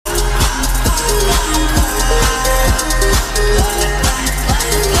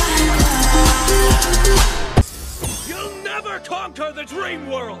enter the dream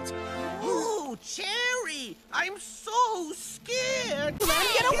world! Ooh, Cherry! I'm so scared! Let him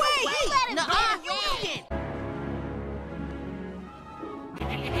get away! Let him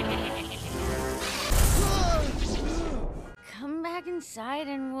Come back inside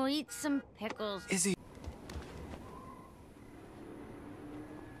and we'll eat some pickles. Is he?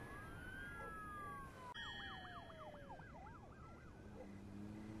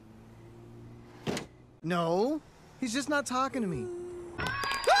 No, he's just not talking to me.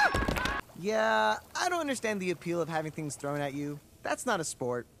 Yeah, I don't understand the appeal of having things thrown at you. That's not a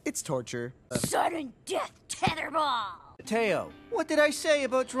sport, it's torture. Sudden death tetherball! Teo, what did I say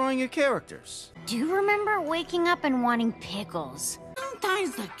about drawing your characters? Do you remember waking up and wanting pickles?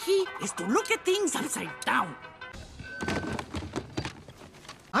 Sometimes the key is to look at things upside down.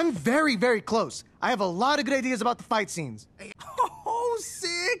 I'm very, very close. I have a lot of good ideas about the fight scenes. Oh,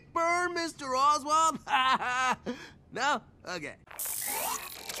 sick burn, Mr. Oswald! No? Okay.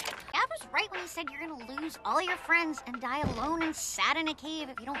 Dad was right when he said you're gonna lose all your friends and die alone and sad in a cave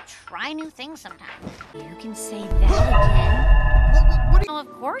if you don't try new things sometimes. You can say that again. What Well, of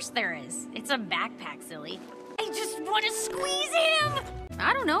course there is. It's a backpack, silly. I just want to squeeze him!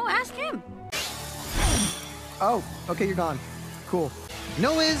 I don't know, ask him. Oh, okay, you're gone. Cool.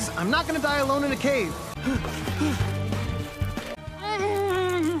 No is, I'm not gonna die alone in a cave.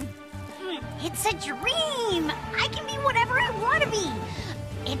 It's a dream! I can be whatever I want to be!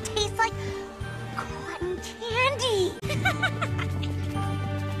 It tastes like cotton candy!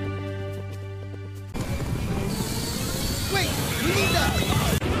 Wait, we need that!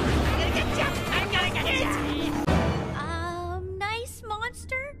 Nice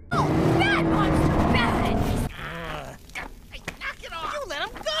monster? Oh, bad monster, bad! Knock it off! You let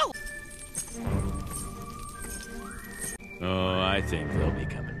him go! Oh, I think they'll be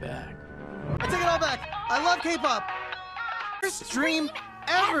coming back. I take it all back. I love K-pop. First dream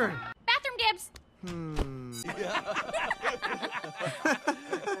ever. Bathroom dibs!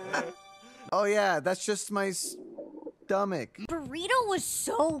 Oh yeah, that's just my stomach. Burrito was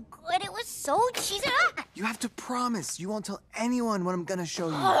so good. It was so cheesy. Ah! You have to promise you won't tell anyone what I'm gonna show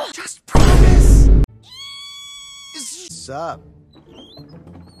you. Just promise. Sup?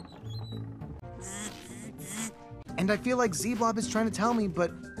 And I feel like Z-Blob is trying to tell me,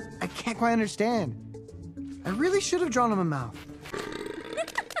 but I can't quite understand. I really should have drawn him a mouth.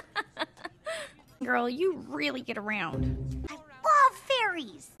 Girl, you really get around. I love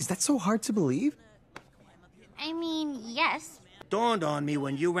fairies. Is that so hard to believe? I mean, yes. Dawned on me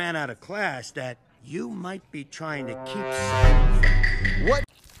when you ran out of class that you might be trying to keep some. What?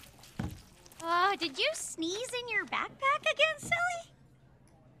 Did you sneeze in your backpack again, silly?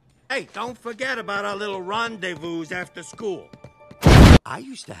 Hey, don't forget about our little rendezvous after school. I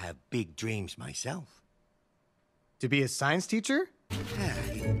used to have big dreams myself. To be a science teacher?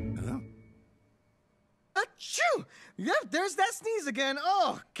 Achoo! Yep, there's that sneeze again.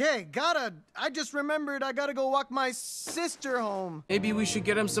 Oh, okay, I just remembered I gotta go walk my sister home. Maybe we should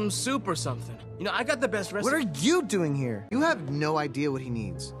get him some soup or something. You know, I got the best recipe. What are you doing here? You have no idea what he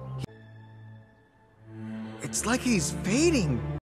needs. It's like he's fading.